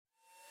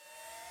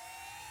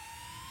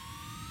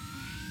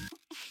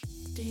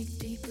Dig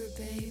deeper,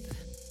 babe.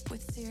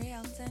 With Siri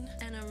Elton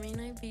And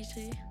Amina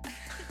Bishi.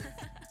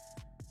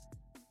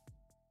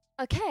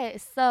 Okay,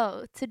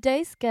 so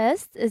today's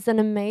guest is an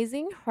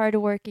amazing,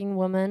 hardworking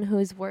woman who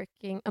is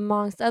working,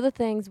 amongst other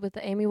things, with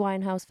the Amy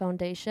Winehouse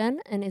Foundation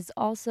and is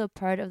also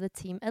part of the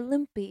team at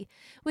Limpy,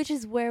 which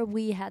is where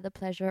we had the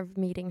pleasure of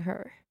meeting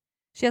her.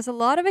 She has a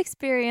lot of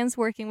experience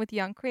working with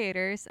young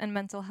creators and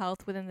mental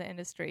health within the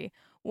industry.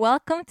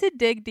 Welcome to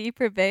Dig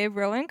Deeper, babe,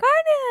 Rowan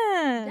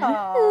Carnan.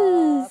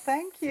 Aw, Yes.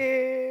 thank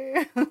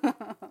you.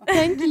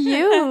 Thank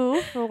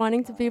you for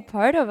wanting to be a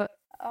part of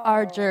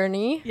our Oh,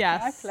 journey. My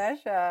Yes.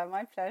 pleasure.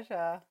 My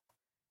pleasure.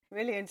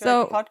 Really enjoyed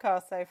So- the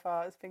podcast so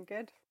far. It's been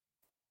good.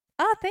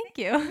 Ah, thank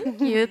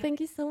you.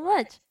 Thank you so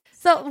much.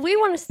 So we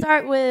want to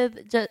start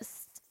with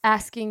just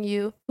asking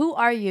you, who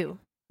are you?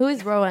 Who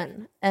is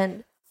Rowan?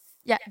 And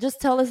yeah, just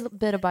tell us a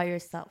bit about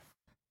yourself.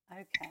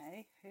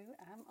 Okay, who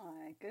am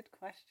I? Good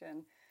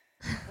question.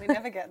 We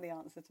never get the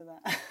answer to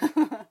that.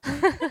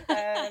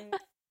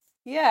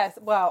 Yes,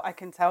 well, I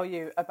can tell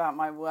you about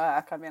my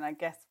work. I mean, I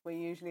guess we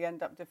usually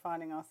end up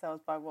defining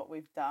ourselves by what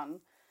we've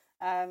done.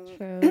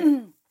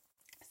 True.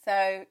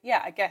 So,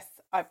 yeah, I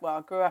guess I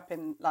grew up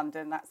in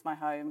London. That's my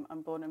home.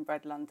 I'm born and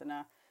bred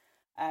Londoner.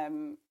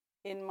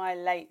 In my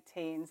late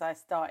teens, I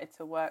started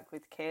to work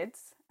with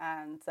kids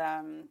and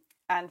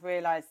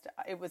realised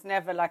it was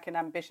never like an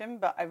ambition,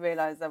 but I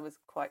realised I was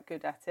quite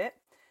good at it.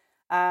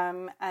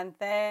 And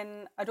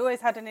then I'd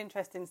always had an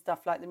interest in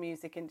stuff like the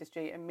music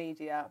industry and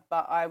media,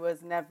 but I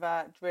was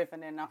never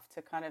driven enough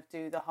to kind of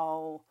do the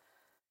whole,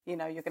 you're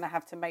going to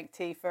have to make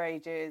tea for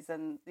ages.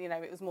 And,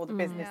 it was more the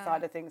business Yeah.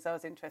 side of things I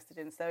was interested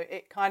in. So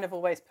it kind of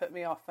always put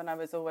me off, and I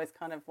was always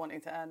kind of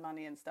wanting to earn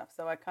money and stuff.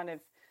 So I kind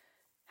of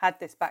had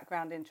this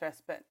background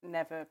interest, but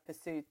never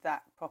pursued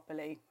that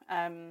properly.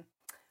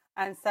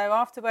 And so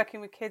after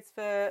working with kids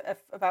for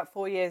about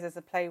 4 years as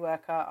a play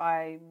worker,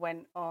 I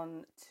went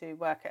on to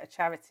work at a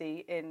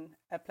charity in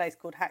a place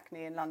called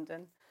Hackney in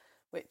London,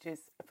 which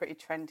is a pretty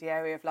trendy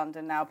area of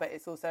London now, but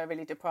it's also a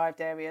really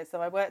deprived area.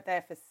 So I worked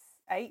there for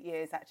 8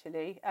 years,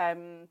 actually.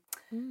 And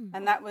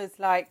that was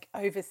like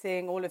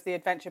overseeing all of the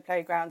adventure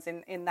playgrounds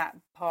in that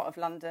part of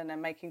London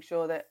and making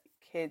sure that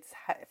kids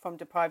from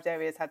deprived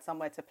areas had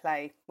somewhere to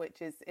play,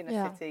 which is in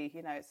a city,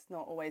 it's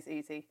not always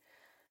easy.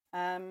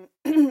 And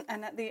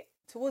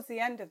towards the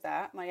end of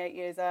that, my 8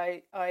 years,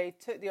 I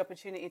took the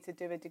opportunity to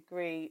do a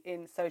degree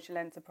in social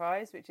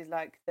enterprise, which is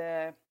like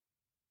the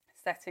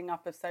setting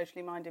up of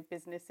socially minded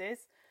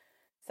businesses.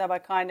 So I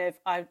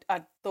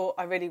thought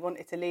I really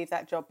wanted to leave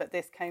that job, but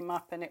this came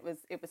up and it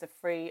was a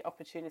free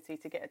opportunity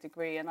to get a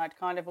degree. And I'd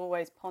kind of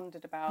always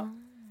pondered about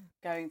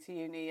going to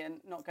uni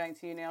and not going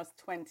to uni. I was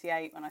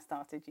 28 when I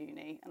started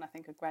uni, and I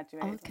think I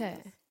graduated when I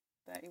was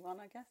 31,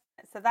 I guess.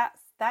 So that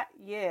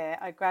year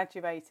I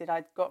graduated,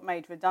 I got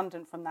made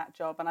redundant from that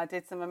job, and I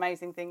did some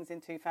amazing things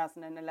in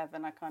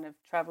 2011. I kind of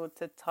travelled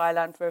to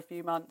Thailand for a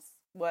few months,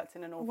 worked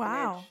in an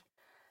orphanage.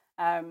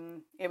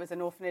 Wow. It was an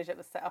orphanage that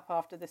was set up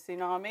after the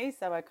tsunami,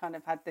 so I kind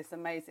of had this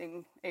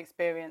amazing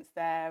experience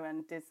there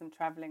and did some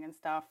travelling and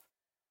stuff.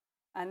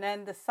 And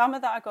then the summer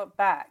that I got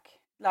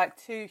back, like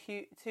two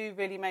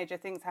really major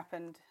things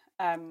happened,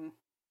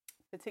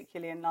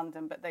 particularly in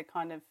London, but they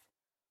kind of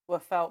were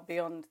felt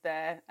beyond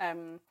there.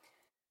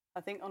 I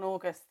think on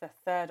August the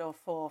 3rd or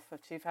 4th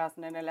of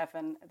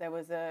 2011, there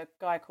was a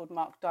guy called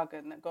Mark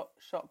Duggan that got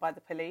shot by the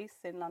police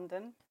in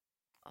London.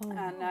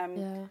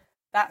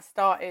 That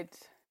started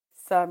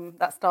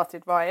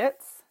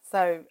riots.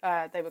 So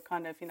they were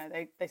kind of,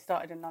 they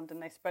started in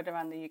London, they spread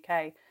around the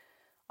UK.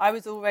 I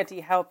was already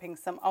helping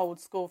some old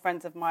school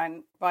friends of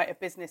mine write a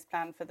business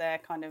plan for their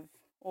kind of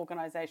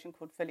organisation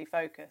called Fully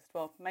Focused.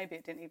 Well, maybe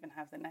it didn't even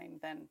have the name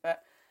then,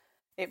 but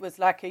it was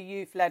like a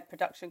youth-led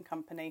production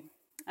company.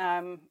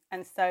 And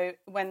so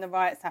when the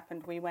riots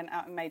happened, we went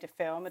out and made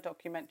a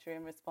documentary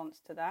in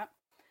response to that.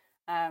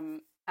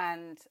 And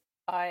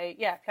I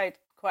played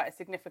quite a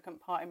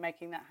significant part in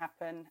making that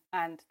happen.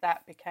 And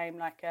that became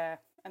like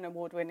an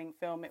award-winning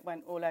film. It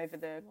went all over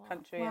the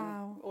country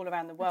and all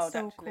around the world,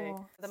 so actually.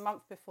 cool. The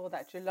month before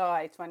that,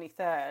 July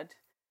 23rd,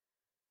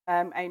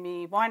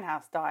 Amy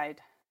Winehouse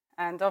died.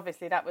 And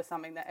obviously that was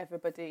something that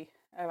everybody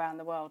around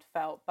the world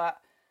felt. But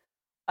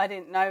I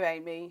didn't know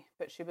Amy,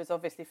 but she was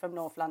obviously from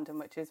North London,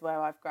 which is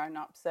where I've grown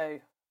up.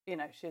 So,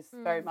 she's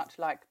very much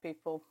like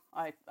people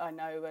I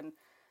know. And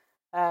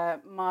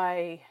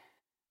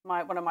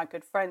one of my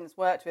good friends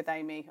worked with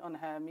Amy on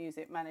her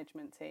music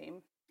management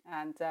team.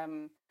 And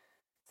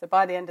so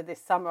by the end of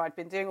this summer, I'd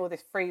been doing all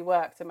this free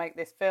work to make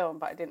this film,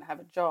 but I didn't have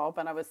a job.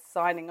 And I was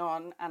signing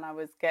on and I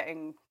was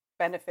getting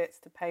benefits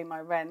to pay my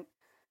rent.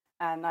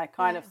 And I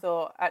kind of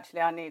thought,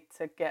 actually, I need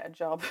to get a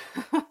job.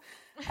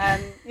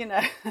 And,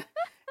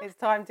 it's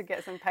time to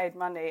get some paid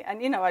money.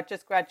 And, I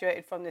just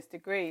graduated from this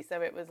degree. So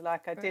it was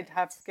like I did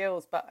have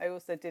skills, but I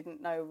also didn't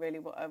know really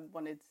what I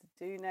wanted to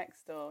do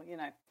next or.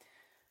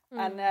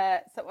 And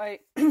so I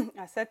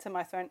said to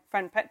my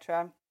friend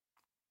Petra,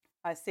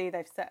 I see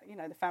they've set,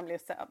 the family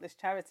have set up this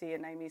charity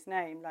in Amy's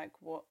name. Like,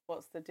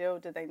 what's the deal?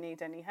 Do they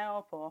need any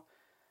help?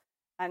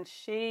 And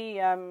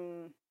she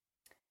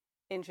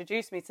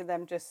introduced me to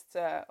them, just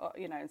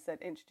and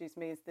said, introduce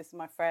me as, this is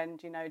my friend,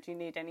 do you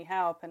need any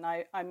help? And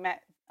I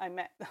met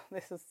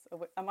this is,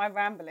 am I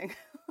rambling?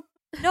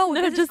 No,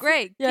 this is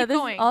great. Yeah, Keep this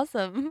going. is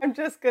awesome. I'm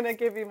just gonna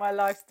give you my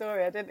life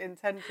story. I didn't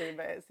intend to,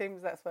 but it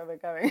seems that's where we're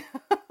going.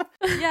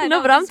 Yeah,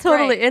 no, but this I'm is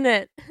totally great. in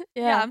it.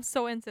 Yeah, I'm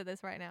so into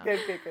this right now.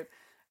 Good.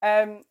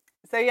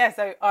 So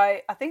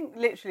I think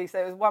literally, so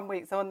it was 1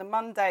 week. So on the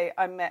Monday,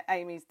 I met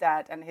Amy's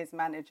dad and his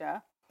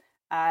manager,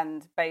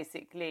 and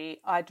basically,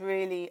 I'd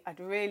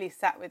really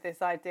sat with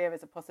this idea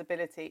as a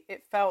possibility.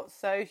 It felt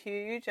so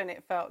huge, and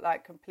it felt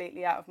like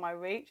completely out of my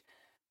reach.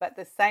 But at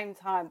the same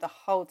time, the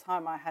whole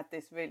time, I had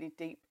this really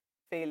deep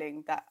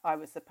feeling that I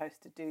was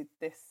supposed to do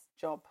this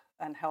job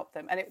and help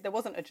them. And there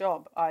wasn't a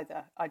job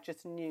either. I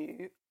just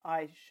knew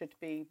I should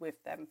be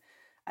with them.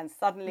 And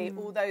suddenly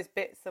all those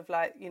bits of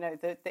like,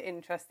 the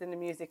interest in the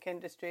music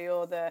industry,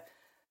 or the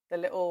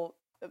little,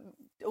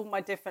 all my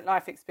different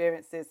life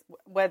experiences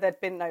where there'd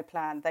been no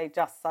plan, they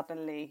just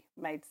suddenly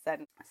made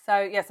sense.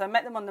 So yes, I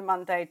met them on the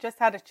Monday, just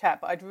had a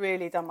chat, but I'd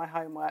really done my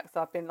homework. So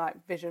I've been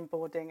like vision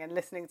boarding and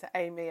listening to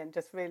Amy and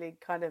just really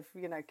kind of,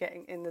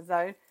 getting in the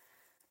zone.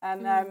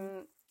 And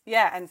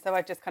and so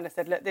I just kind of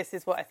said, look, this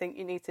is what I think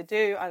you need to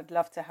do. I'd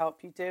love to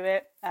help you do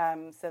it.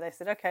 So they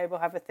said, okay, we'll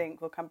have a think.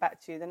 We'll come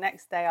back to you. The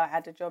next day I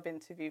had a job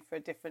interview for a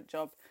different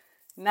job.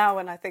 Now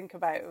when I think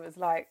about it, it was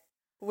like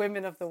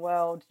Women of the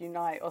World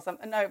Unite or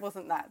something. No, it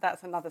wasn't that.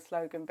 That's another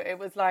slogan. But it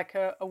was like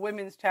a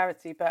women's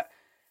charity. But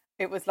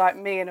it was like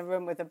me in a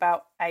room with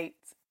about 8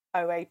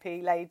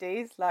 OAP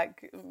ladies,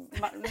 like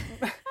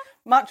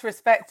much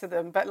respect to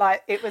them, but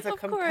like it was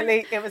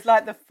it was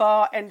like the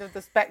far end of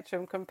the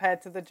spectrum compared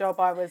to the job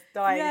I was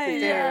dying to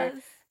do. Yes.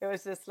 It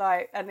was just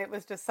like, and it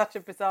was just such a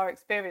bizarre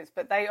experience,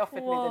 but they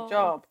offered me the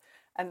job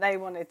and they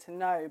wanted to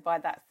know by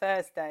that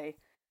Thursday.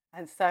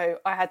 And so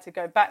I had to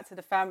go back to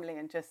the family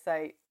and just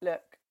say,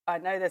 look, I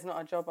know there's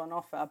not a job on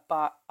offer,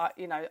 but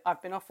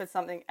I've been offered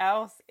something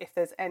else. If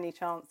there's any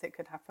chance it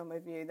could happen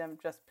with you, then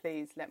just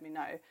please let me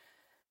know.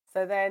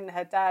 So then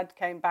her dad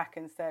came back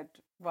and said,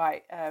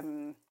 right,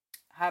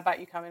 how about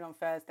you come in on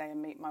Thursday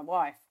and meet my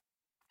wife?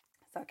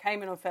 So I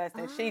came in on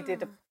Thursday. She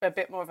did a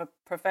bit more of a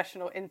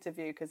professional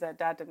interview because her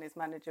dad and his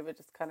manager were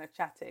just kind of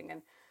chatting,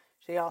 and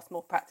she asked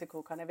more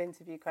practical kind of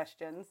interview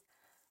questions.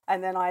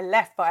 And then I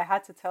left, but I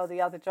had to tell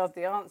the other job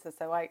the answer.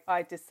 So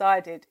I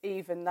decided,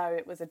 even though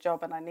it was a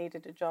job and I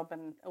needed a job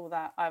and all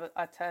that,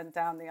 I turned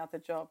down the other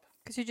job.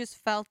 Because you just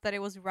felt that it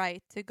was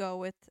right to go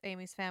with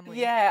Amy's family.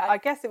 Yeah, I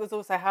guess it was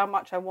also how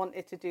much I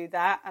wanted to do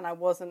that, and I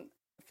wasn't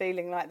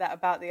feeling like that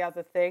about the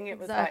other thing. It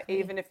was like,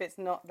 even if it's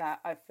not that,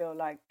 I feel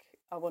like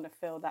I want to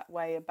feel that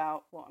way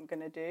about what I'm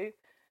going to do.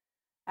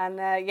 And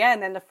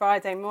and then the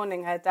Friday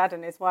morning, her dad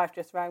and his wife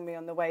just rang me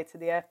on the way to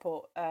the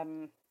airport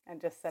and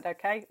just said,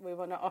 okay, we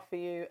want to offer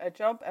you a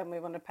job and we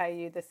want to pay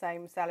you the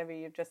same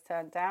salary you've just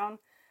turned down.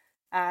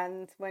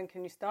 And when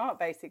can you start,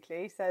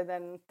 basically? So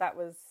then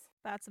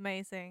That's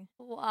amazing.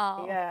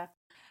 Wow. Yeah.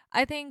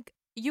 I think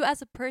you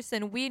as a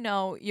person, we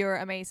know you're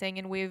amazing,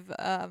 and we've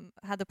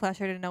had the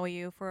pleasure to know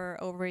you for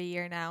over a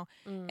year now,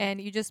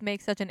 and you just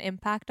make such an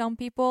impact on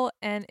people,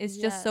 and it's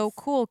just so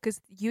cool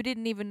because you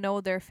didn't even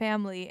know their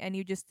family, and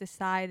you just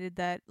decided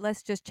that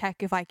let's just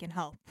check if I can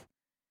help.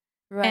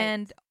 Right.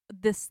 And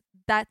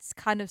that's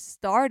kind of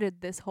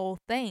started this whole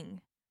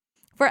thing.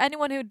 For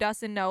anyone who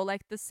doesn't know,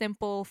 like the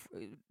simple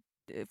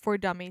for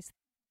dummies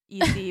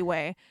easy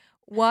way,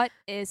 what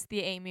is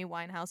the Amy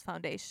Winehouse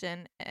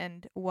Foundation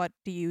and what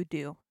do you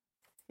do?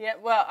 Yeah,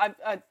 well,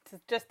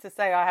 just to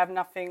say, I have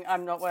nothing.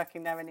 I'm not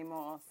working there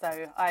anymore.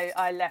 So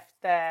I left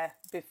there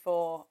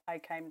before I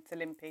came to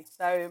Limpy.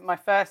 So my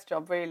first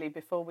job, really,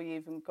 before we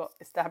even got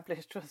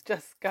established, was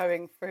just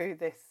going through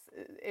this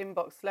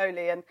inbox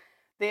slowly. And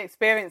the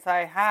experience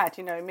I had,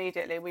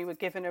 immediately, we were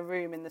given a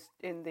room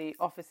in the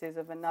offices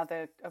of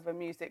a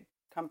music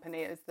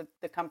company. It was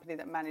the company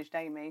that managed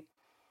Amy.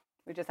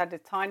 We just had a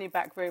tiny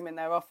back room in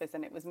their office,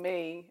 and it was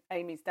me,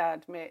 Amy's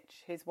dad,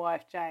 Mitch, his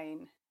wife,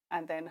 Jane,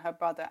 and then her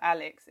brother,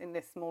 Alex, in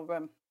this small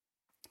room,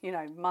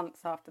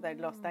 months after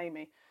they'd lost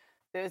Amy.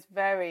 It was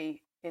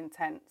very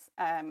intense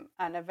and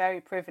a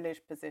very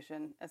privileged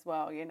position as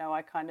well.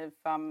 I kind of,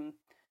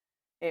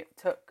 it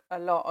took a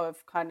lot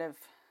of kind of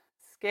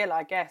skill,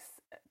 I guess,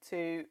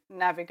 to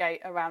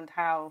navigate around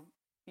how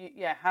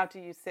do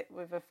you sit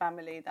with a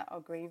family that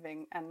are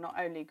grieving, and not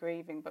only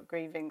grieving, but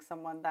grieving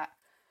someone that,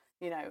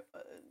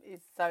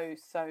 is so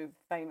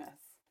famous.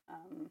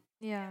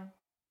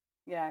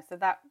 So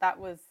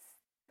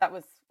that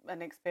was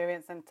an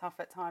experience, and tough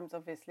at times,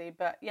 obviously.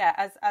 But yeah,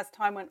 as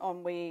time went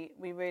on, we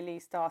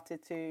really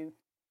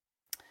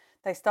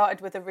they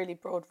started with a really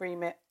broad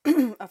remit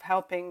of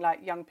helping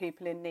like young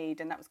people in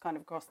need, and that was kind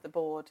of across the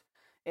board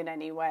in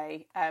any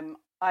way.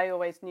 I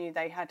always knew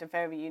they had a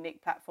very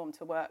unique platform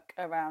to work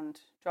around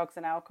drugs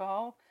and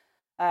alcohol.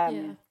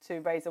 To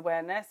raise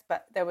awareness,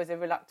 but there was a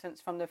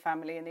reluctance from the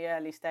family in the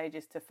early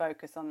stages to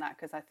focus on that,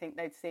 because I think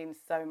they'd seen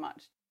so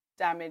much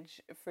damage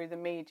through the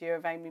media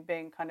of Amy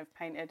being kind of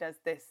painted as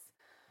this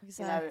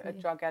you know, a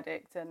drug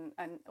addict and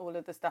all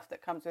of the stuff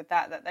that comes with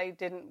that they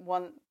didn't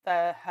want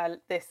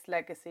this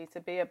legacy to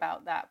be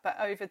about that. But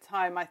over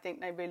time, I think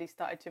they really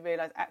started to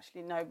realise,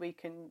 actually, no, we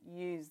can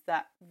use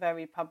that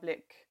very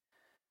public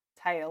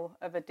tale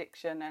of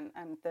addiction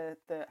and the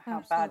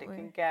how bad it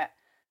can get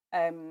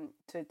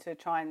to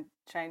try and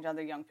change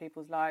other young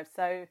people's lives.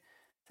 So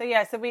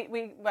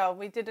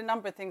we did a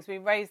number of things. We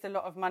raised a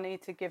lot of money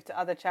to give to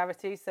other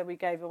charities. So we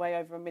gave away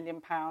over £1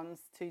 million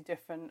to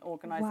different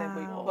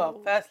organisations. Wow.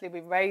 Well, firstly,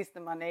 we raised the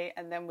money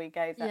and then we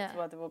gave that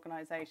to other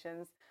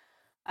organisations.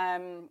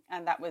 And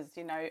that was,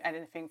 you know,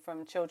 anything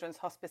from children's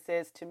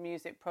hospices to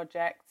music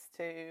projects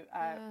to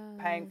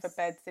paying for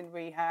beds in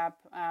rehab,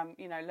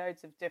 you know,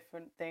 loads of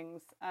different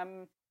things.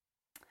 And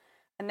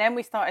then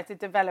we started to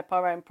develop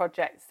our own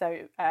projects.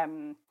 So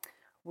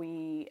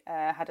we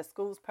had a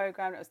schools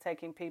programme that was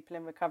taking people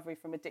in recovery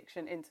from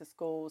addiction into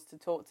schools to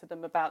talk to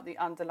them about the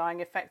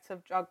underlying effects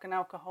of drug and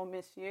alcohol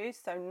misuse.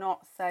 So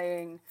not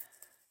saying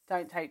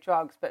don't take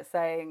drugs, but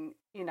saying,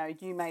 you know,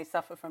 you may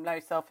suffer from low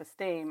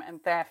self-esteem,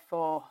 and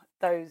therefore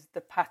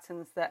the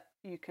patterns that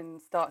you can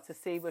start to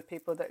see with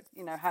people that,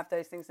 you know, have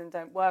those things and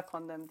don't work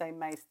on them, they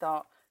may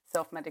start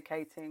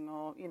self-medicating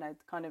or, you know,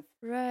 kind of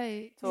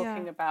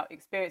talking about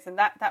experience. And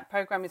that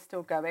program is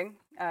still going.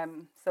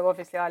 So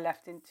obviously I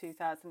left in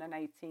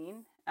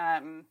 2018.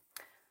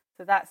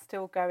 So that's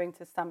still going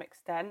to some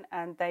extent.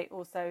 And they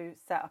also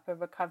set up a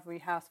recovery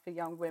house for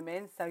young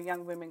women. So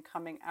young women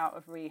coming out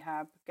of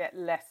rehab get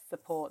less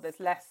support. There's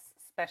less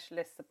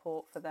specialist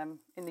support for them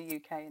in the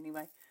UK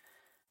anyway.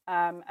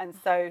 And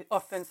so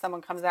often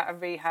someone comes out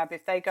of rehab,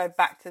 if they go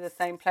back to the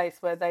same place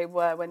where they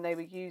were when they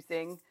were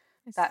using,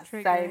 that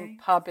same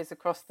pub is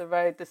across the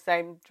road, the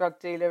same drug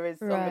dealer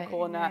is on the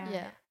corner,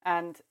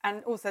 and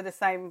also the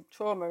same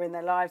trauma in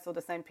their lives or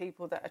the same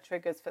people that are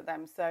triggers for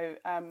them. So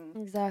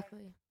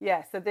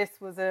so this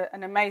was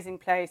an amazing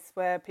place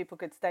where people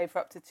could stay for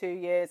up to 2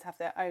 years, have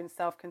their own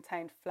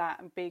self-contained flat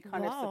and be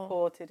kind of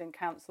supported and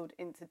counselled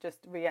into just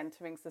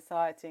re-entering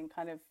society and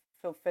kind of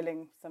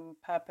fulfilling some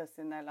purpose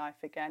in their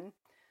life again.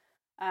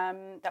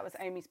 That was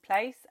Amy's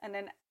Place. And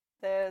then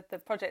the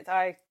project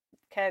I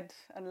cared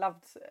and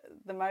loved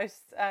the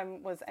most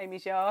was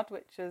Amy's Yard,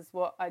 which is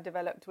what I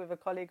developed with a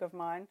colleague of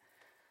mine,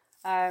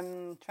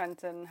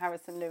 Trenton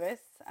Harrison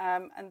Lewis.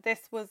 And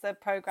this was a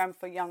programme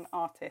for young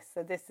artists.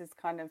 So this is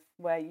kind of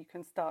where you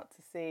can start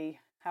to see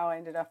how I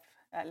ended up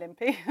at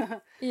Limpy.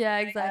 Yeah,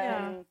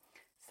 exactly.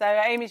 So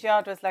Amy's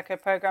Yard was like a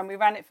programme. We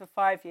ran it for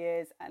 5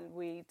 years, and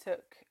we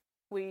took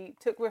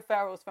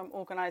referrals from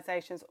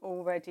organisations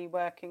already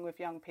working with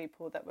young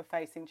people that were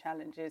facing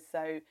challenges.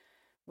 So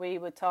we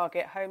would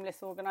target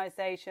homeless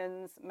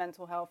organisations,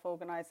 mental health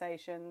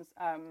organisations,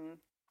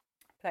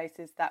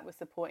 places that were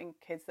supporting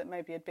kids that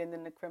maybe had been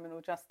in the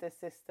criminal justice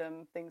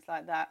system, things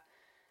like that.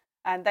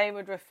 And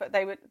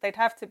they'd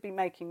have to be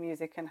making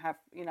music and have,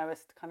 you know,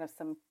 kind of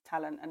some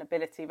talent and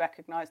ability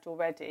recognised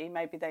already.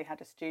 Maybe they had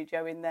a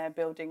studio in their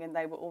building and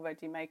they were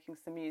already making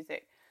some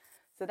music.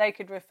 So they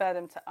could refer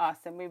them to us,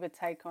 and we would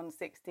take on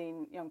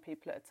 16 young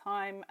people at a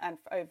time. And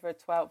for over a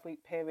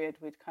 12-week period,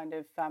 we'd kind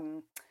of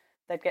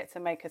they'd get to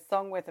make a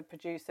song with a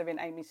producer in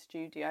Amy's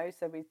studio.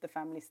 So the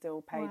family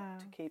still paid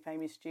to keep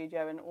Amy's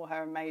studio and all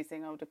her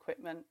amazing old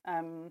equipment.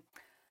 And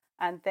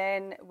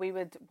then we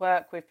would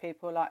work with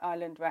people like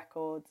Island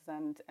Records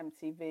and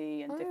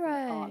MTV and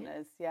different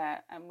partners. Yeah,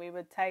 and we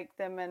would take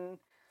them and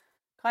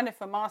kind of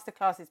for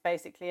masterclasses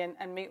basically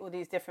and meet all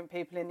these different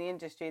people in the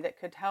industry that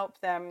could help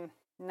them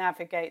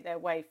navigate their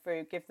way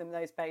through, give them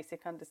those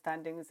basic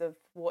understandings of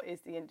what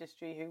is the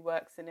industry, who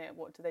works in it,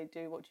 what do they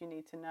do, what do you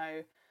need to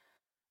know.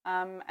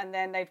 And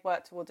then they'd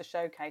work towards a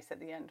showcase at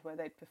the end where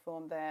they'd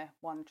perform their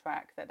one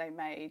track that they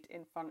made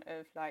in front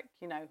of, like,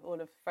 you know,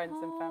 all of friends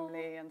and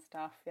family and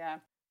stuff. Yeah.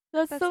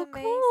 That's so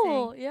amazing.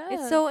 Cool. Yeah.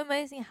 It's so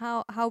amazing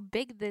how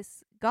big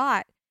this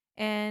got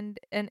and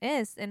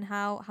is, and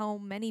how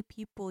many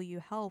people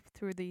you help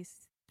through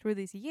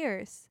these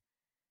years.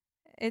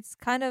 It's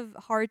kind of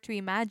hard to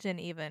imagine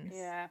even.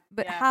 Yeah.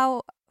 But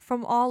how,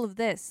 from all of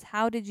this,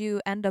 how did you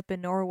end up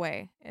in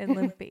Norway, in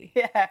Limpy?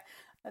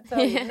 I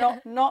tell you,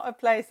 not a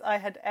place I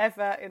had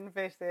ever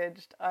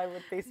envisaged I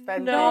would be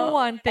spending. No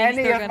one thinks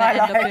they're going to end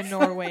up in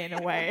Norway in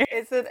a way.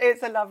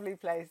 It's a lovely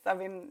place. I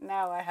mean,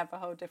 now I have a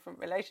whole different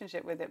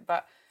relationship with it,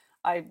 but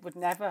I would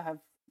never have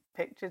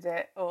pictured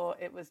it, or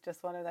it was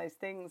just one of those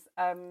things.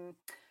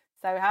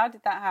 So how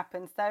did that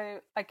happen?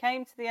 So I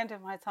came to the end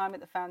of my time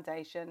at the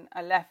foundation.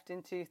 I left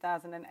in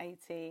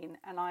 2018,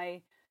 and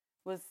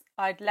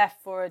I'd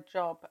left for a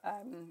job,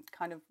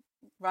 kind of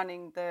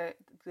running the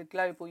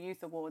Global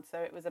Youth Awards. So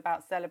it was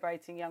about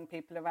celebrating young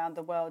people around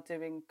the world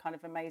doing kind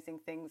of amazing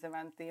things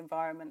around the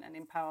environment and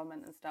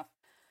empowerment and stuff.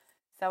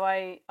 So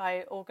I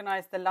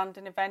organised the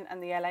London event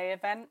and the LA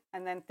event,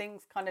 and then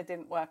things kind of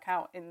didn't work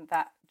out in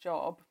that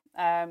job.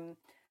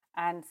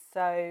 And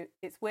so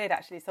it's weird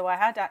actually. So I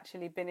had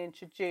actually been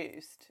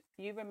introduced.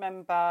 You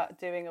remember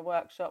doing a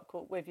workshop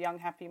called With Young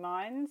Happy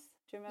Minds?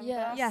 Do you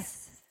remember?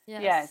 Yes.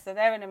 Yeah, so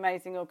they're an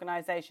amazing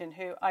organisation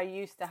who I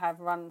used to have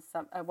run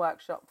a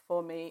workshop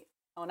for me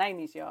on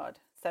Amy's Yard.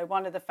 So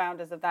one of the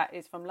founders of that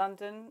is from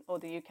London or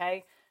the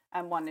UK,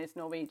 and one is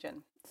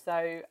Norwegian.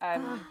 So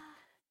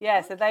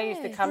so they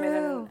used to come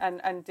in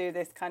and do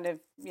this kind of,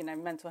 you know,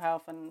 mental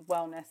health and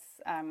wellness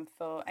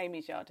for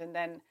Amy's Yard. And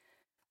then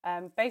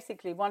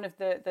basically one of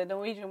the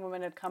Norwegian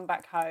women had come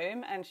back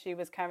home and she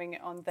was carrying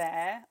it on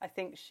there. I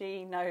think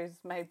she knows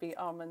maybe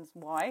Armand's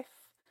wife,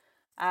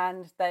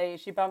 and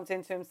she bumped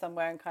into him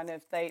somewhere and kind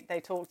of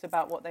they talked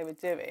about what they were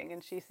doing,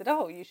 and she said,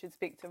 oh, you should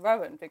speak to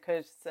Rowan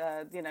because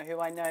you know, who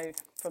I know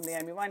from the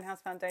Amy Winehouse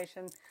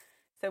Foundation.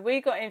 So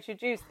we got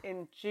introduced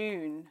in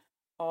June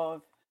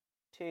of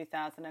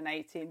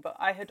 2018, but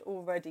I had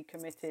already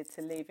committed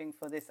to leaving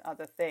for this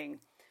other thing.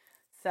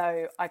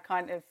 So I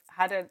kind of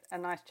had a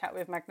nice chat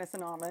with Magnus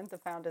and Armand, the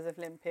founders of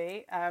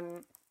Limpy,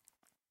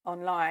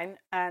 online,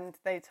 and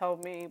they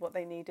told me what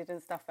they needed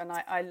and stuff. And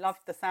I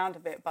loved the sound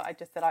of it, but I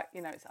just said, I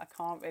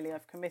can't really,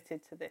 I've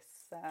committed to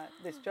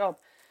this job.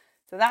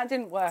 So that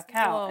didn't work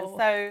out. Whoa. And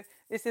so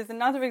this is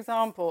another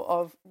example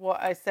of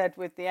what I said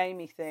with the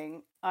Amy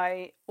thing.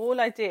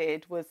 All I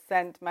did was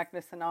send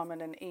Magnus and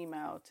Armand an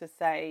email to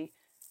say,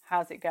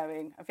 how's it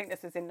going? I think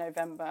this was in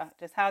November.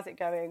 Just how's it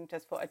going?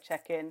 Just thought I'd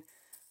check in.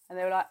 And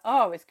they were like,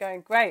 oh, it's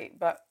going great,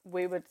 but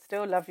we would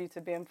still love you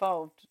to be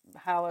involved.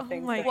 How are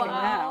things looking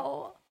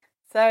now?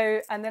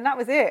 So, and then that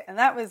was it. And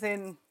that was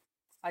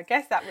I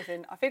think that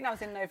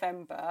was in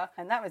November.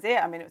 And that was it.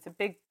 I mean, it was a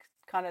big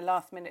kind of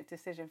last minute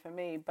decision for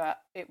me,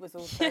 but it was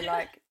also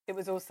it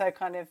was also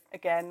kind of,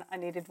 again, I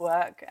needed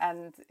work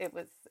and it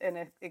was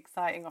an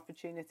exciting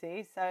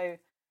opportunity. So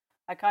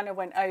I kind of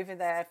went over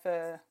there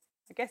for,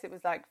 I guess it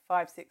was like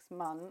 5-6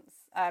 months.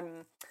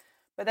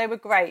 But they were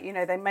great, you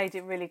know, they made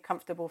it really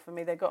comfortable for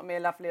me. They got me a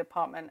lovely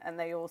apartment, and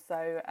they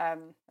also, I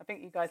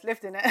think you guys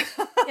lived in it.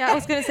 Yeah, I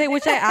was going to say,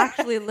 which I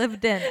actually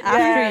lived in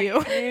after you.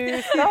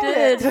 You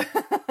did.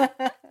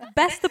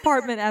 Best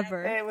apartment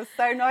ever. It was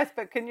so nice,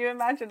 but can you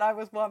imagine I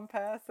was one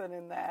person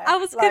in there? I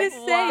was going to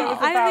say,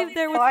 I lived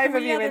there with 5 of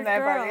three you other in there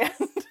girls. by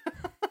the end.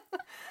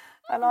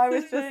 And I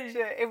was just,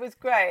 it was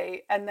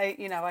great. And they,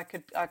 you know, I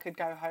could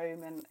go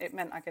home, and it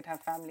meant I could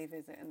have family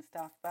visit and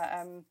stuff. But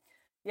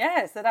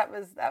yeah, so that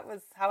was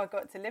how I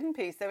got to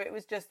Limpy. So it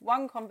was just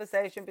one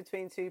conversation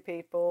between two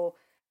people,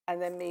 and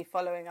then me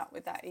following up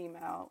with that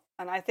email.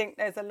 And I think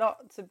there's a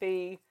lot to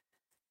be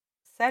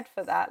said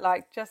for that.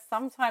 Like, just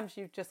sometimes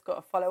you've just got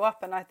to follow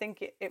up. And I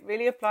think it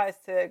really applies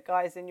to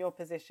guys in your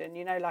position.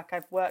 You know, like,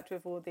 I've worked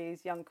with all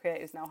these young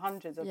creators now,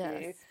 hundreds of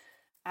you,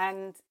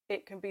 and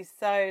it can be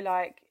so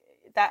like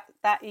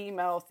that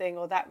email thing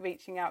or that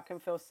reaching out can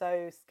feel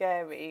so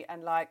scary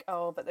and like,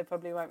 oh, but they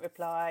probably won't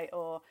reply,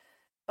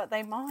 but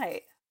they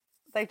might.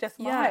 They just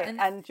might,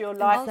 and your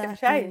life can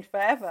change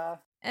forever.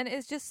 And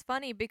it's just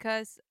funny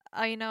because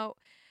you know,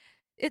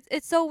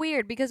 it's so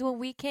weird because when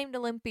we came to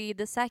Limpy,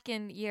 the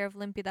second year of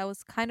Limpy, that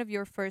was kind of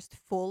your first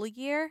full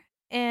year,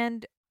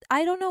 and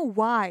I don't know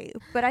why,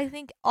 but I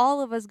think all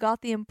of us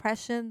got the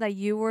impression that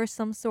you were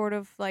some sort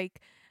of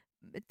like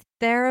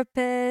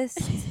therapist,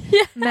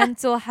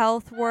 mental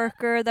health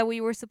worker that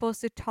we were supposed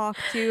to talk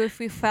to if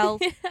we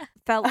felt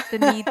the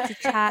need to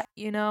chat,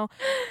 you know,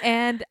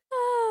 and.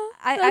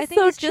 I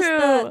think it's just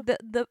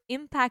the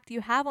impact you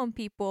have on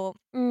people,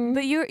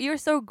 but you're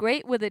so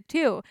great with it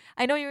too.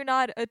 I know you're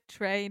not a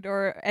trained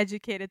or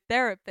educated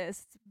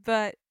therapist,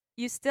 but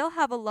you still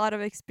have a lot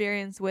of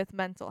experience with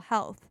mental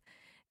health.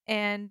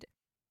 And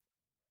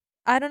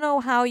I don't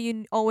know how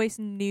you always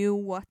knew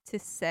what to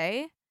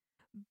say,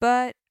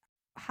 but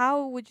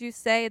how would you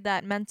say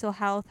that mental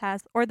health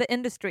has, or the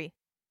industry,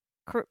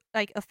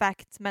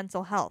 affects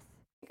mental health?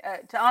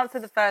 To answer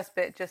the first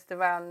bit, just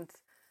around...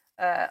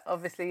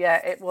 obviously,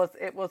 it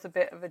was a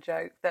bit of a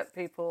joke that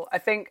I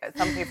think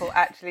some people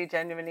actually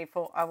genuinely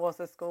thought I was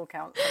a school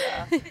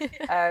counsellor.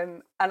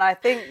 And I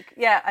think,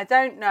 I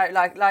don't know,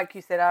 like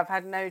you said, I've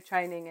had no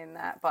training in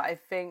that, but I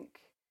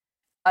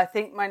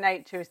think my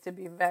nature is to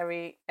be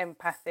very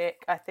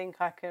empathic. I think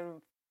I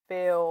can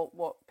feel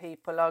what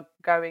people are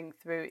going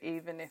through,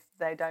 even if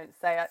they don't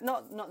say it.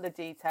 Not the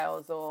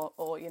details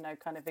or you know,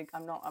 kind of,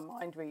 I'm not a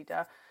mind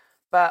reader.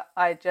 But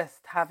I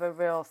just have a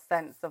real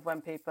sense of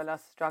when people are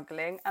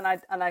struggling, and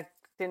I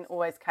didn't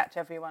always catch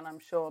everyone, I'm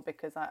sure,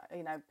 because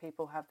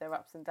people have their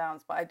ups and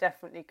downs. But I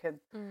definitely could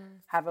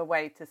have a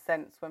way to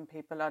sense when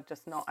people are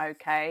just not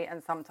okay,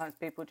 and sometimes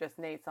people just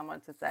need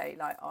someone to say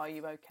like, "Are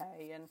you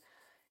okay?" And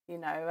you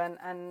know,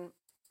 and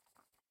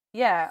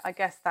yeah, I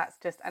guess that's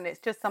just, and it's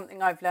just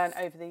something I've learned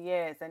over the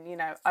years. And, you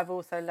know, I've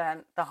also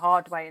learned the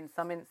hard way in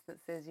some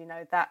instances, you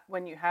know, that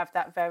when you have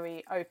that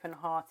very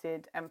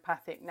open-hearted,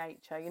 empathic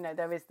nature, you know,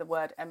 there is the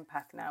word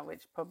empath now,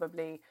 which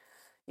probably,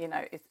 you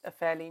know, is a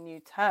fairly new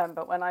term.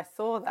 But when I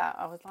saw that,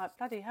 I was like,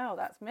 bloody hell,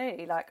 that's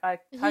me. Like, I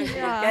totally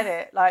get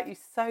it. Like, you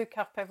soak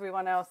up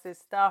everyone else's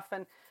stuff,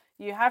 and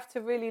you have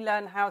to really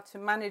learn how to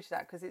manage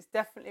that, because it's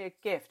definitely a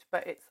gift,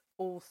 but it's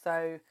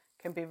also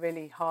can be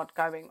really hard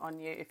going on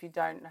you if you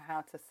don't know how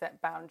to set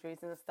boundaries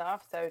and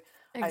stuff. So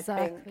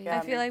exactly.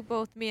 I feel like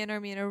both me and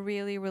Armina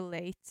really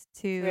relate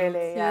to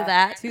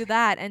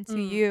that and to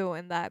you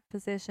in that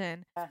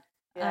position.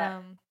 Yeah.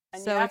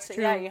 And so it's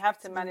true. Yeah, you have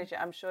to manage it.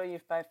 I'm sure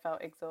you've both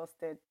felt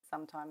exhausted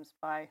sometimes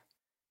by,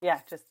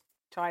 just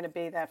trying to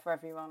be there for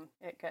everyone.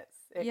 It gets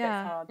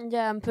hard.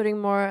 Yeah, I'm putting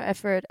more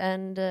effort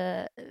and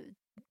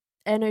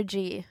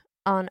energy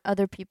on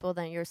other people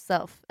than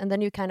yourself, and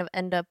then you kind of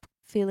end up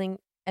feeling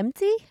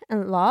empty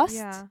and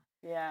lost.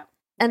 Yeah.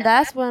 And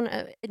that's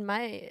when, in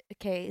my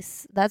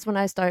case, that's when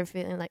I started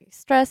feeling like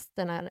stressed,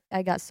 and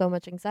I got so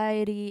much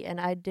anxiety,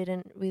 and I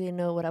didn't really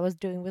know what I was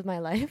doing with my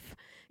life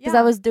because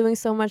I was doing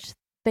so much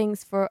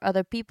things for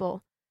other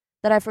people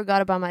that I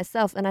forgot about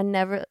myself, and I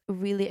never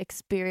really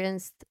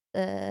experienced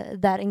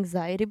that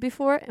anxiety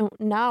before. And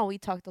now we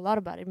talked a lot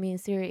about it, me and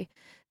Siri,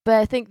 but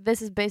I think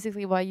this is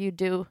basically what you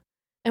do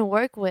and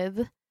work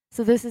with.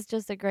 So this is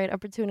just a great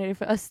opportunity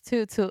for us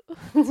too to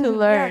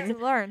learn. Yeah, to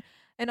learn.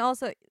 And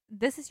also,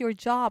 this is your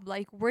job.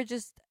 Like, we're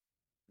just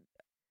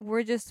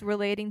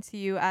relating to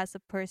you as a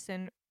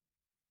person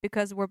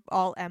because we're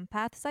all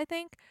empaths, I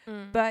think.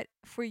 But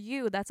for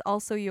you, that's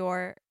also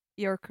your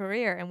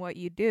career and what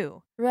you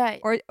do,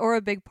 right? Or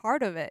a big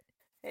part of it.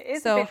 It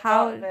is a big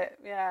part of it.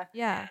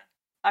 Yeah.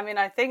 I mean,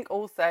 I think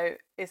also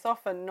it's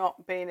often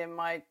not been in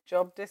my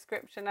job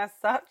description as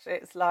such.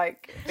 It's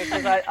like,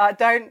 because I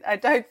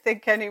don't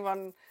think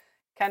anyone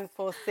can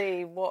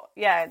foresee what,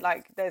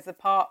 like there's a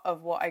part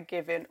of what I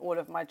give in all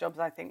of my jobs,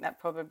 I think, that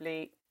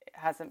probably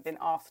hasn't been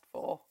asked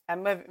for.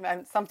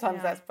 And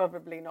sometimes that's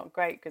probably not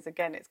great because,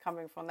 again, it's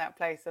coming from that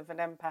place of an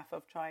empath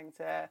of trying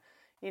to,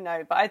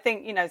 but I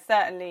think,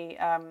 certainly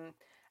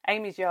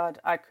Amy's Yard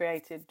I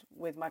created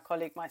with my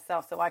colleague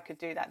myself, so I could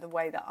do that the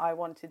way that I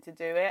wanted to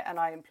do it, and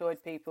I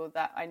employed people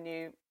that I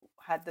knew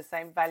had the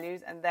same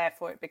values, and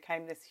therefore it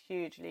became this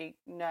hugely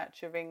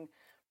nurturing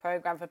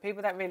program for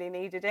people that really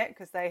needed it,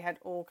 because they had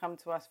all come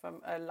to us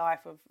from a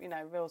life of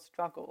real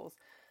struggles.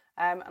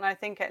 And I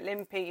think at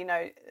Limpy,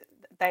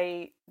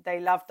 they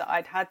loved that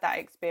I'd had that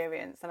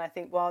experience, and I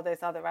think while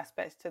there's other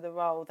aspects to the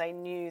role, they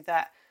knew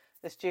that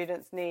the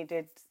students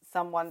needed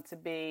someone to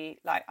be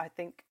like, I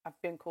think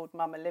I've been called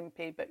Mama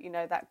Limpy, but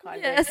that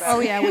kind of. Oh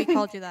yeah, we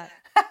called you that.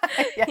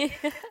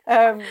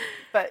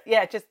 But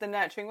yeah, just the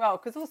nurturing role,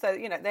 because also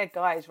they're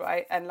guys,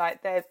 right? And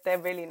like they're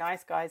really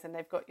nice guys, and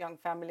they've got young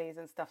families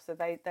and stuff, so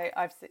they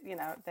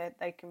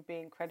can be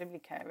incredibly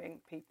caring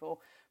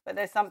people. But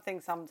there's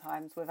something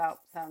sometimes,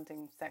 without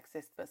sounding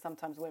sexist, but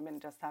sometimes women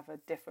just have a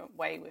different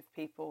way with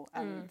people,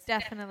 and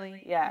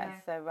definitely.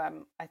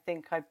 So I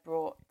think I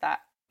brought that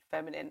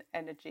feminine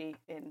energy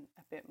in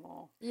a bit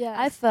more. Yeah,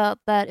 I felt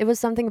that it was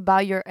something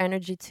about your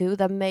energy too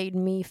that made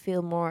me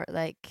feel more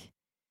like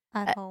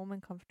at home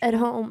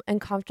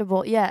and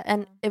comfortable. Yeah,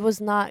 and it was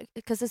not,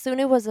 because as soon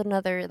it was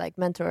another like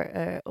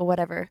mentor or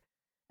whatever,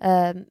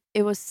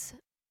 it was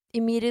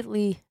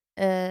immediately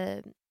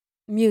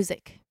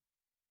music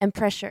and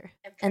pressure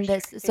and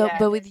this. So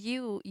but with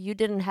you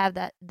didn't have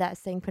that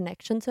same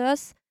connection to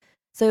us,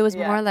 so it was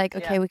more like,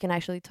 okay, we can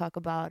actually talk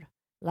about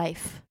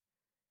life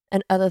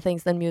and other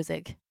things than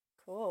music.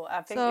 Cool.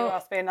 I think you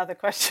asked me another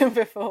question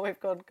before we've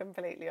gone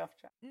completely off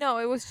track. No,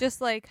 it was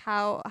just like,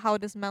 how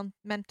does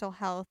mental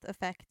health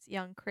affect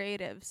young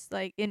creatives?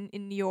 Like in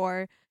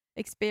your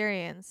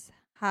experience,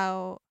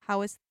 how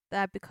has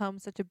that become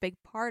such a big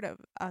part of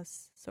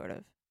us, sort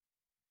of?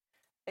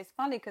 It's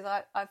funny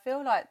because I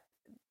feel like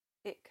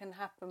it can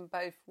happen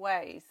both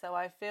ways. So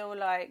I feel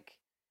like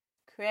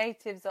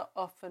creatives are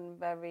often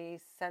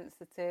very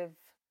sensitive,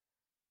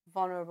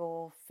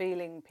 vulnerable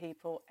feeling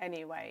people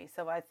anyway,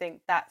 so I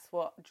think that's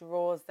what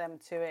draws them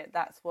to it.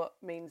 That's what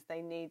means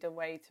they need a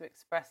way to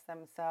express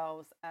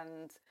themselves,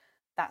 and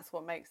that's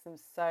what makes them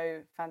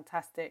so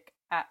fantastic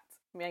at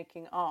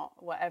making art,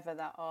 whatever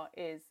that art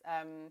is.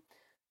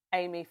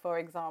 Amy, for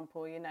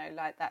example,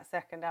 like that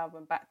second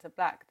album, Back to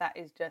Black, that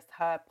is just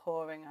her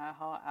pouring her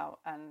heart out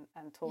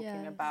and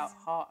talking about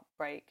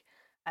heartbreak.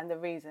 And the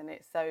reason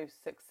it's so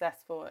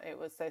successful, it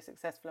was so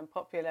successful and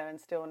popular and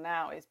still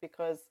now, is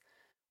because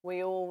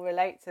we all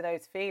relate to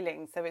those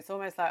feelings. So it's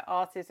almost like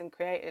artists and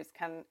creatives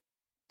can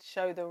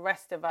show the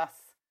rest of us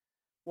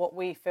what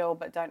we feel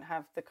but don't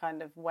have the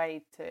kind of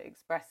way to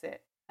express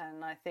it.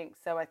 And I think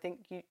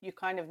you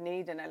kind of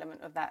need an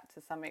element of that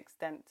to some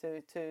extent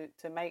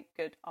to make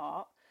good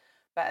art.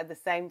 But at the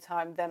same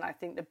time, then I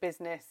think the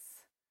business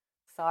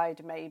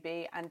side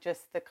maybe, and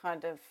just the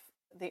kind of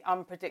the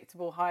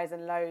unpredictable highs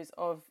and lows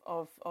of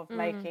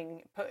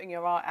putting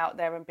your art out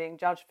there and being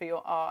judged for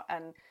your art,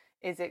 and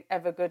is it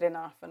ever good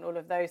enough, and all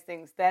of those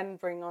things then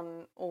bring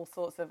on all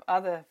sorts of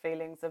other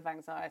feelings of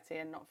anxiety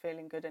and not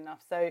feeling good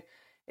enough. So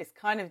it's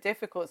kind of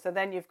difficult. So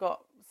then you've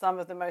got some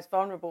of the most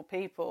vulnerable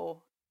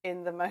people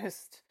putting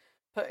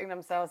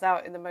themselves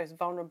out in the most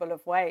vulnerable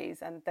of ways,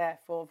 and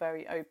therefore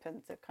very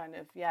open to kind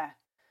of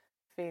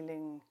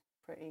feeling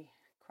pretty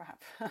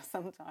crap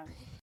sometimes.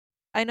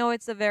 I know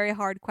it's a very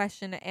hard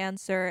question to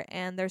answer,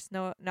 and there's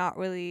not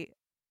really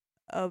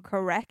a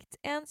correct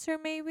answer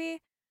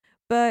maybe,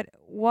 but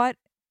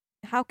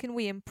how can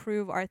we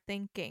improve our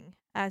thinking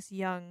as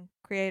young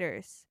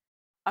creators?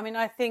 I mean,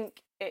 I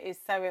think it is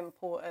so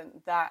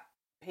important that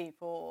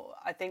people,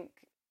 I think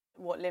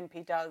what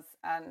Limpy does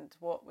and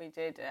what we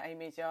did at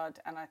Amy's Yard,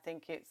 and I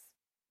think it's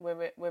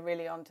we're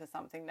really onto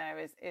something there,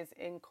 is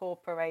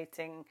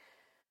incorporating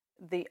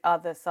the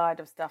other side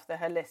of stuff, the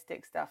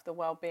holistic stuff, the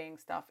well-being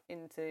stuff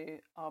into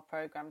our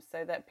programs,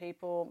 so that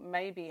people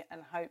maybe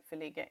and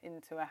hopefully get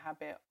into a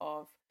habit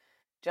of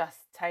just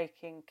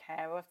taking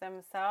care of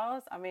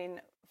themselves. I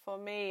mean, for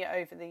me,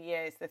 over the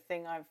years, the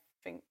thing I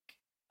think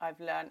I've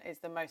learned is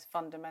the most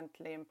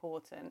fundamentally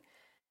important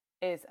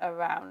is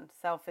around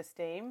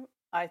self-esteem.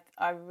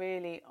 I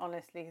really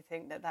honestly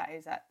think that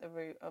is at the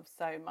root of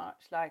so much.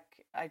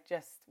 Like, I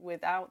just,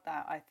 without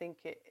that, I think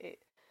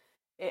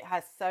it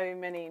has so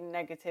many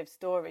negative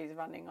stories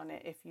running on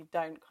it if you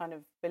don't kind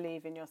of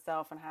believe in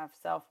yourself and have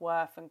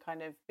self-worth, and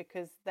kind of,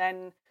 because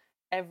then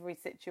every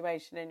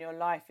situation in your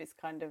life is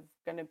kind of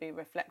going to be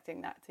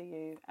reflecting that to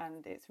you,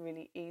 and it's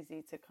really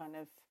easy to kind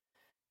of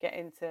get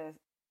into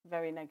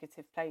very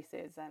negative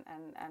places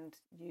and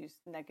use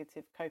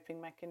negative coping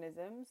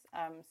mechanisms.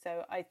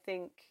 So I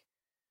think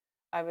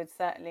I would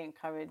certainly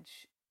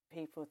encourage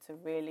people to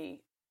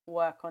really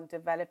work on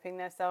developing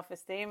their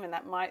self-esteem, and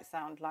that might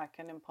sound like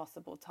an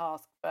impossible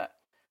task, but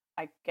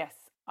I guess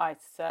I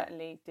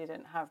certainly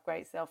didn't have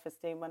great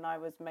self-esteem when I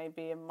was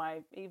maybe in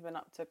my, even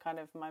up to kind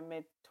of my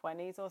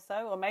mid-20s or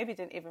so, or maybe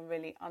didn't even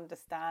really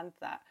understand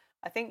that.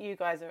 I think you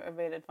guys are a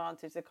real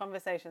advantage. The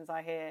conversations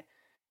I hear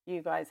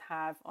you guys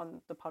have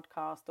on the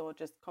podcast, or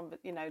just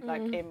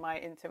like in my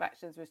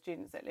interactions with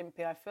students at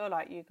Limpy, I feel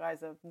like you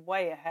guys are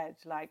way ahead,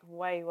 like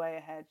way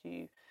ahead.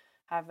 You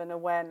have an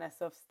awareness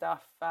of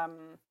stuff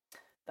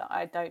that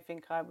I don't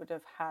think I would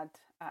have had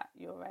at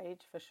your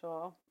age, for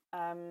sure.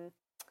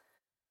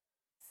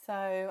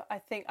 So I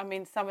think, I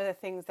mean, some of the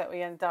things that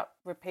we end up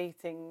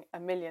repeating a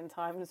million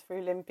times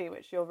through Limpy,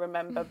 which you'll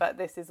remember, but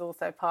this is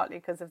also partly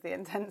because of the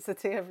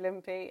intensity of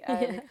Limpy.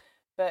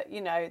 But,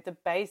 the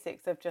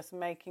basics of just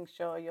making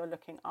sure you're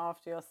looking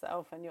after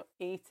yourself, and you're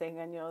eating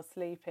and you're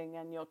sleeping,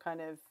 and you're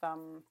kind of,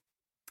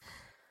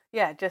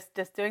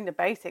 just doing the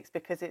basics,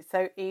 because it's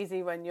so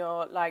easy when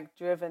you're like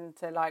driven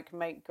to like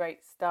make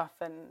great stuff,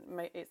 and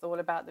it's all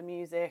about the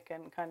music,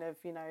 and kind of,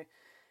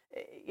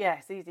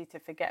 it's easy to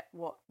forget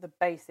what the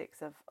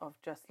basics of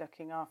just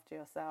looking after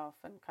yourself,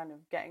 and kind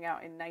of getting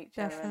out in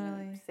nature.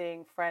 Definitely. And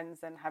seeing friends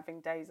and having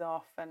days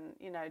off, and,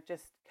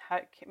 just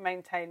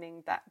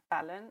maintaining that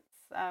balance.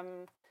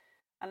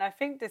 And I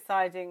think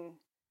deciding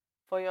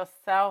for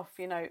yourself,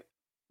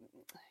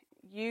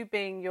 you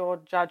being your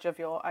judge of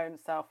your own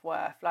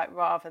self-worth, like,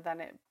 rather than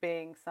it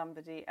being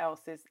somebody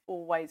else's,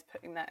 always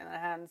putting that in the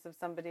hands of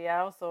somebody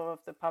else, or of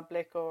the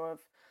public, or of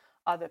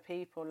other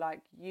people,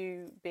 like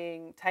you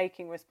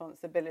taking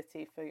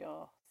responsibility for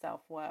your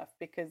self-worth,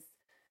 because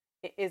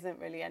it isn't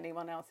really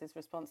anyone else's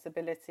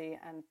responsibility,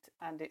 and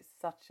it's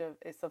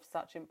of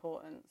such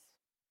importance.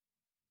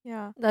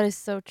 Yeah, that is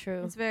so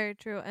true. It's very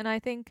true. And I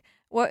think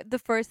what the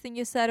first thing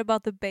you said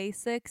about the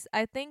basics,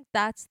 I think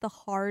that's the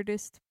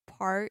hardest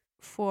part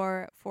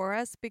for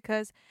us,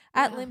 because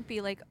at Limpy,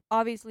 like,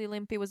 obviously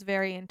Limpy was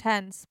very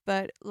intense,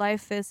 but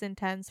life is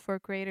intense for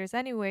creators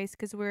anyways,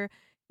 because we're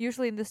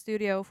usually in the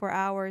studio for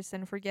hours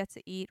and forget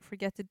to eat,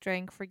 forget to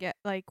drink,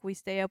 we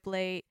stay up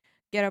late,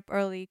 get up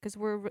early, because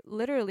we're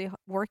literally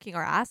working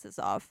our asses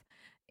off,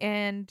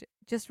 and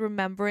just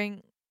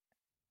remembering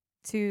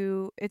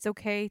it's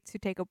okay to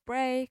take a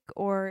break,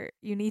 or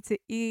you need to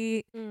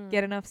eat,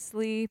 get enough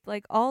sleep,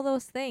 like all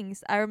those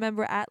things. I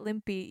remember at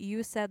Limpy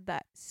you said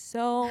that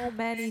so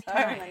many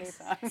times.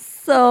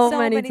 So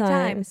many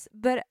times.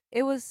 But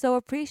it was so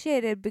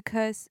appreciated,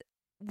 because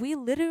we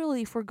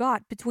literally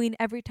forgot between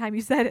every time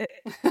you said it.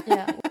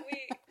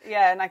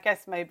 And I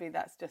guess maybe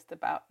that's just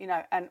about,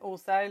 and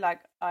also, like,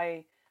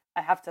 I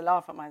have to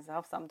laugh at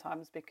myself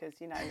sometimes, because,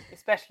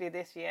 especially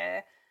this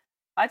year,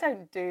 I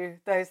don't do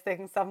those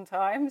things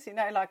sometimes,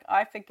 like,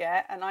 I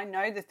forget, and I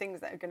know the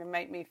things that are going to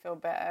make me feel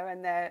better,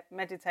 and they're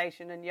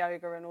meditation and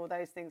yoga and all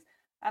those things.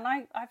 And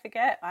I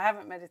forget. I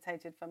haven't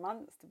meditated for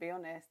months, to be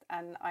honest,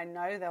 and I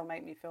know they'll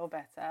make me feel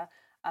better,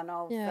 and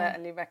I'll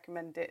certainly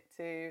recommend it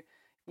to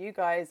you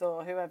guys,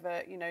 or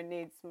whoever,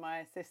 needs my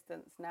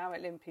assistance now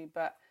at Limpy.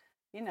 But,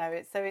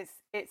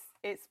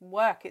 it's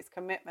work, it's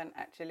commitment,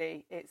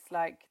 actually. It's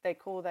like, they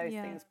call those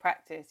things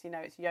practice,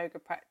 it's yoga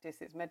practice,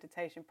 it's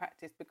meditation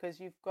practice, because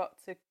you've got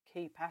to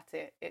keep at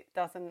it.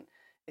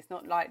 It's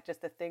not like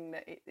just a thing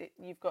that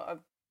you've got to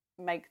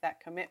make that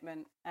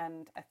commitment.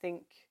 And I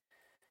think,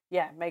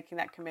 making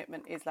that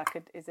commitment is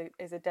like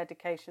is a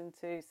dedication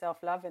to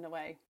self-love, in a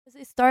way.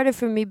 It started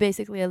for me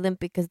basically at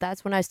Limpy, because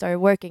that's when I started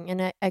working,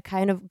 and I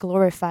kind of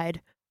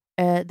glorified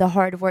the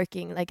hard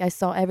working. Like, I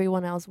saw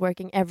everyone else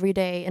working every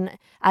day, and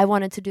I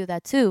wanted to do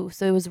that too.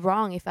 So it was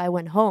wrong if I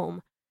went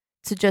home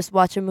to just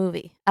watch a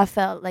movie. I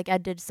felt like I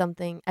did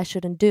something I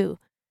shouldn't do.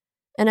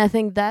 And I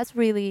think that's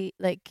really,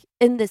 like,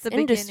 in this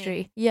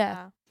industry.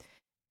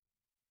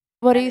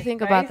 What do you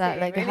think about that?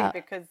 Like, really,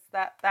 because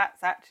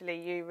that's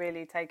actually you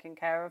really taking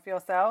care of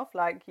yourself.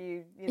 Like,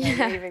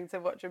 leaving to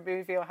watch a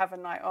movie or have a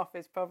night off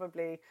is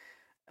probably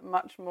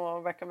much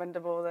more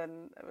recommendable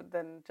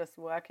than just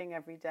working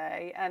every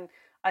day. And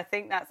I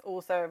think that's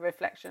also a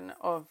reflection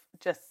of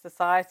just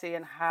society,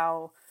 and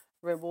how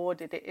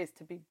rewarded it is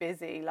to be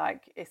busy.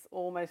 Like it's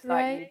almost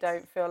like you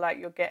don't feel like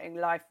you're getting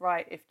life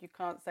right if you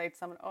can't say to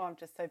someone, oh, I'm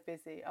just so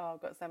busy, oh,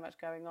 I've got so much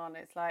going on.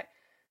 It's like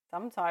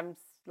sometimes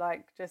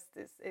like just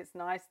it's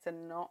nice to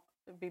not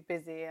be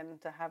busy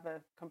and to have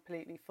a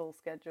completely full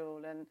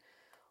schedule and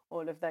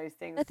all of those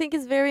things. I think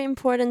it's very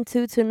important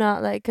too to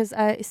not like, because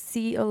I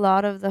see a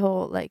lot of the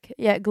whole like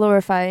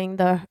glorifying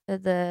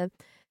the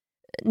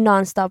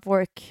non-stop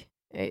work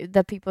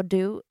that people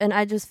do, and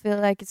I just feel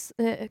like it's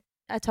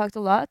I talked a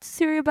lot to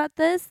Siri about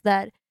this,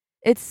 that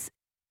it's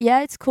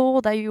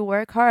cool that you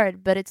work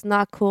hard, but it's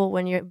not cool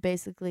when you're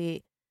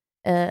basically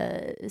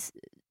pushing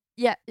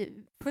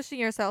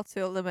yourself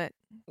to a limit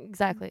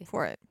exactly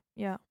for it.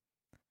 Yeah,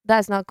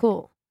 that's not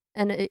cool,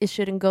 and it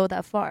shouldn't go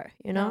that far,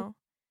 you know. No.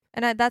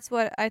 And that's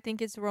what I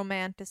think is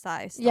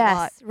romanticized a lot.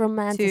 Yes,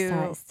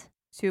 romanticized.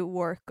 To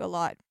work a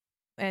lot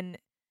and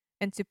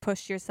to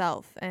push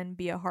yourself and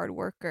be a hard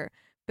worker.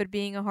 But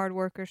being a hard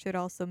worker should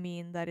also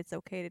mean that it's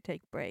okay to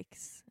take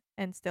breaks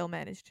and still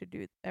manage to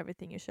do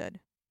everything you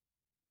should.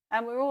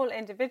 And we're all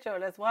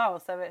individual as well.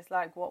 So it's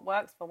like what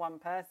works for one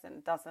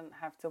person doesn't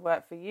have to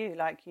work for you.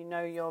 Like, you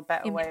know, your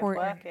better way of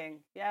working.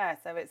 Yeah.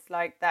 So it's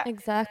like that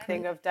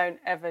thing of don't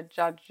ever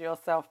judge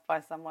yourself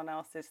by someone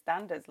else's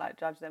standards. Like,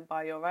 judge them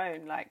by your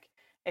own. Like,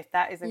 if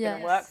that isn't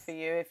going to work for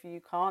you, if you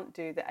can't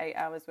do the 8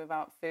 hours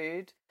without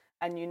food,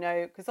 and you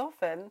know, because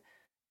often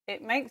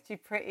it makes you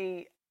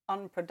pretty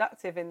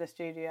unproductive in the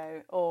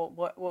studio or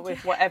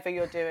with whatever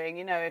you're doing.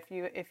 You know, if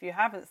you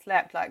haven't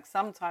slept, like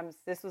sometimes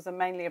this was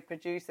mainly a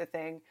producer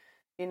thing,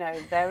 you know,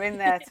 they're in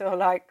there till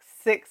like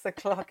 6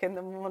 o'clock in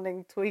the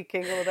morning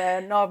tweaking all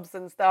their knobs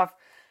and stuff,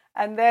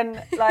 and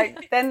then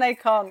like then they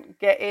can't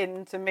get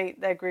in to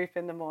meet their group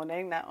in the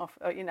morning, that off,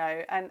 you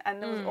know, and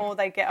or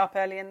they get up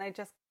early and they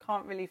just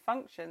can't really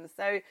function.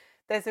 So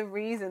there's a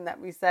reason that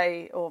we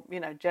say, or,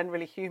 you know,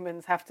 generally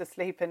humans have to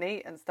sleep and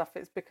eat and stuff.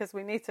 It's because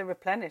we need to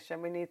replenish,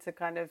 and we need to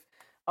kind of,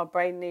 our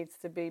brain needs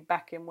to be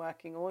back in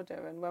working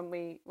order. And when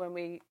we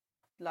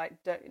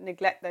like don't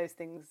neglect those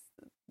things,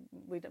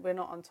 we're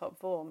not on top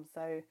form.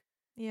 So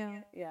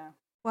yeah.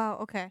 Wow.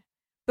 Okay.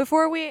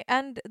 Before we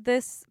end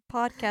this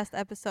podcast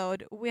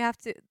episode, we have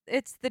to.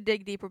 It's the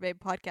Dig Deeper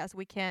Babe podcast.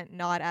 We can't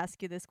not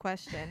ask you this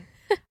question.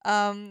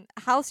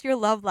 How's your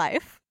love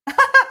life?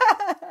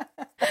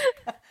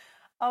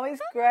 Oh,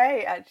 it's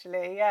great,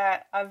 actually.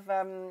 Yeah, I've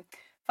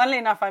funnily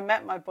enough, I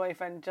met my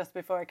boyfriend just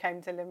before I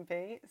came to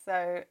Limpy,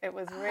 so it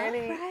was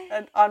really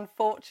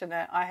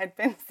unfortunate. I had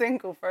been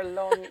single for a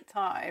long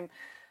time,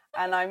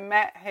 and I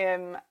met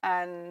him,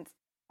 and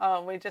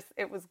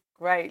it was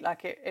great.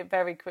 Like it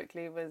very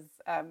quickly was,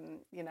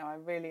 you know, I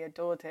really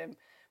adored him.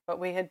 But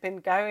we had been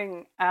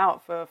going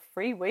out for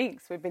 3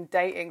 weeks. We'd been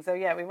dating, so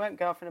yeah, we weren't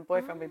girlfriend and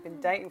boyfriend. We'd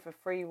been dating for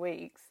 3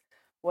 weeks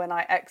when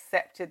I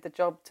accepted the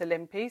job to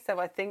Limpy. So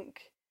I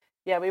think.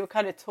 Yeah, we were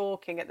kind of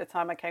talking at the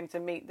time I came to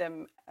meet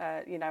them.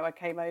 You know, I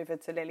came over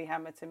to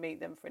Lilyhammer to meet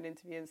them for an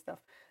interview and stuff.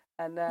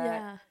 And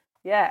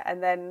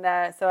and then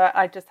so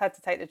I just had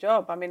to take the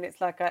job. I mean, it's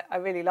like I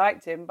really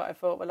liked him, but I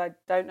thought, well, I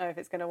don't know if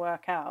it's going to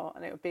work out,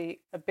 and it would be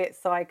a bit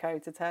psycho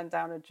to turn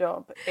down a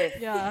job if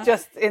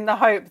just in the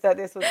hope that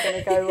this was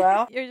going to go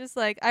well. You're just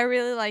like, I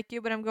really like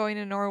you, but I'm going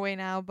to Norway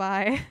now.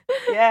 Bye.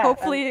 Yeah,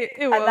 hopefully it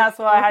will. And that's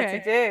what I had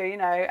to do, you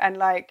know. And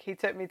like he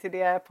took me to the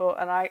airport,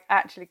 and I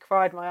actually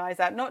cried my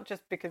eyes out, not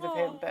just because of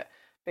him, but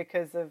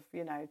because of,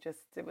 you know, just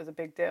it was a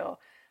big deal.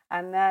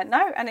 And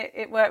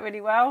it worked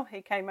really well.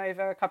 He came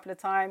over a couple of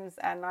times,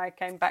 and I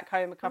came back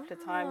home a couple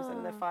of times,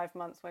 and the 5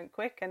 months went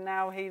quick. And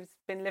now he's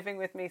been living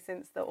with me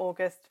since the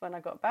August when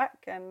I got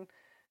back, and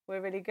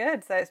we're really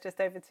good. So it's just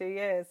over 2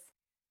 years.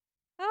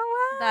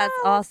 Oh, wow. That's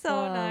awesome.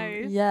 So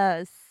nice.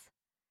 Yes.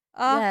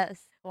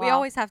 Yes. Wow. We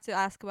always have to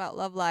ask about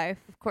love life.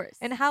 Of course.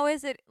 And how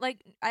is it,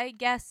 like, I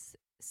guess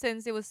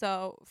since it was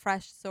so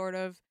fresh, sort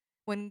of,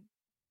 when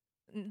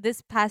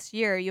this past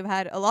year you've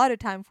had a lot of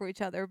time for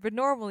each other, but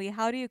normally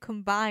how do you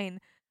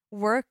combine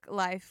work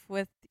life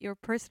with your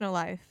personal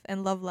life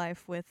and love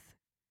life with?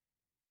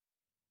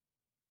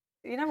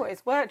 You know what,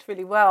 it's worked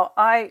really well.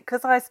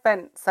 Because I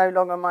spent so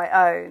long on my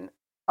own,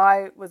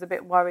 I was a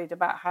bit worried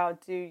about how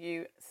do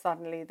you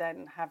suddenly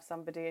then have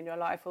somebody in your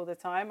life all the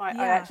time. I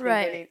actually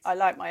really, I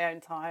like my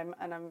own time,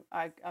 and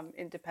I'm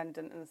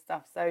independent and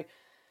stuff, so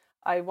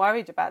I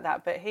worried about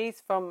that. But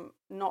he's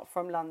not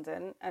from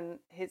London, and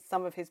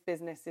some of his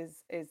business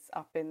is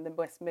up in the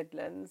West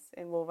Midlands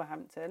in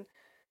Wolverhampton.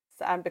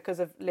 So, and because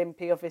of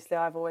Limpy, obviously,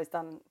 I've always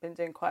been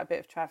doing quite a bit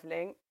of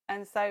travelling,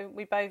 and so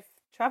we both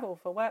travel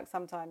for work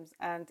sometimes,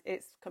 and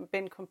it's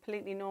been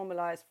completely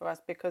normalised for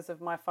us because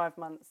of my 5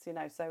 months, you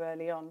know, so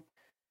early on.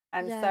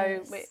 And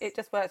so it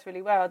just works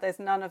really well. There's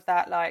none of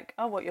that like,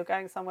 oh, what, you're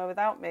going somewhere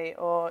without me,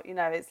 or, you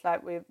know, it's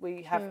like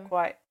we have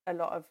quite a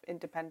lot of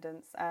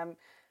independence.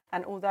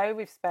 And although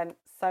we've spent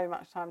so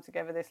much time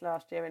together this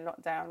last year in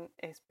lockdown,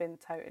 it's been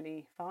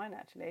totally fine,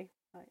 actually.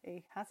 Like,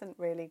 he hasn't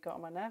really got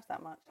on my nerves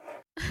that much.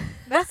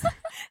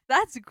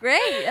 That's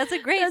great. That's a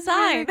great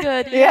sign. Really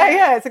good.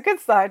 Yeah, it's a good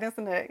sign,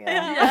 isn't it?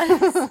 Yeah.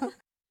 Yes.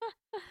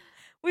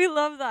 We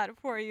love that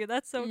for you.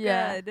 That's so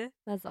good.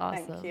 That's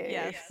awesome. Thank you.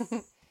 Yes.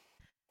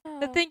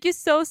 But thank you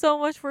so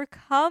much for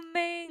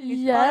coming.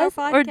 Yes,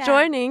 on our or podcast.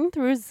 joining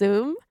through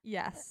Zoom.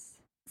 Yes.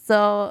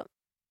 So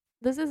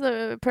this is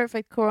a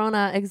perfect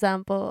Corona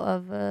example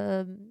of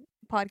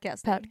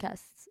Podcasting.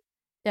 podcasts.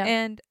 Yeah.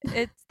 And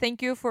it's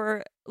thank you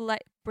for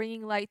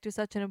bringing light to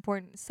such an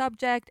important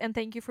subject, and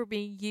thank you for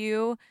being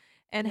you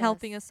and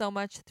helping us so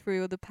much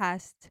through the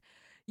past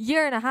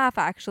year and a half,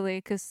 actually,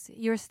 because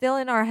you're still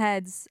in our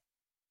heads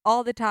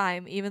all the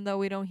time, even though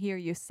we don't hear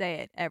you say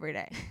it every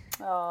day.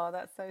 Oh,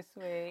 that's so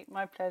sweet.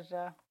 My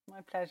pleasure.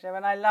 My pleasure.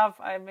 And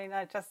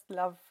I just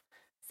love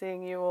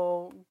seeing you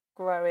all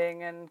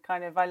growing, and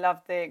kind of, I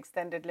love the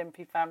extended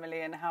Limpy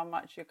family and how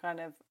much you're kind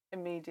of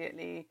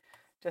immediately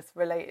just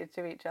related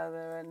to each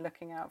other and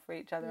looking out for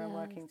each other and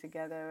working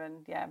together.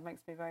 And yeah, it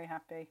makes me very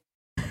happy.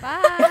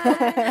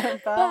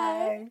 Bye.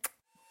 Bye.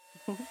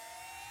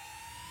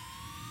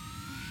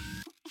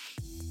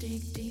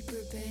 Dig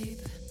deeper, babe,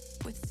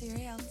 with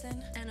Siri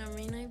Elton and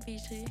Amina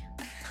Bishi.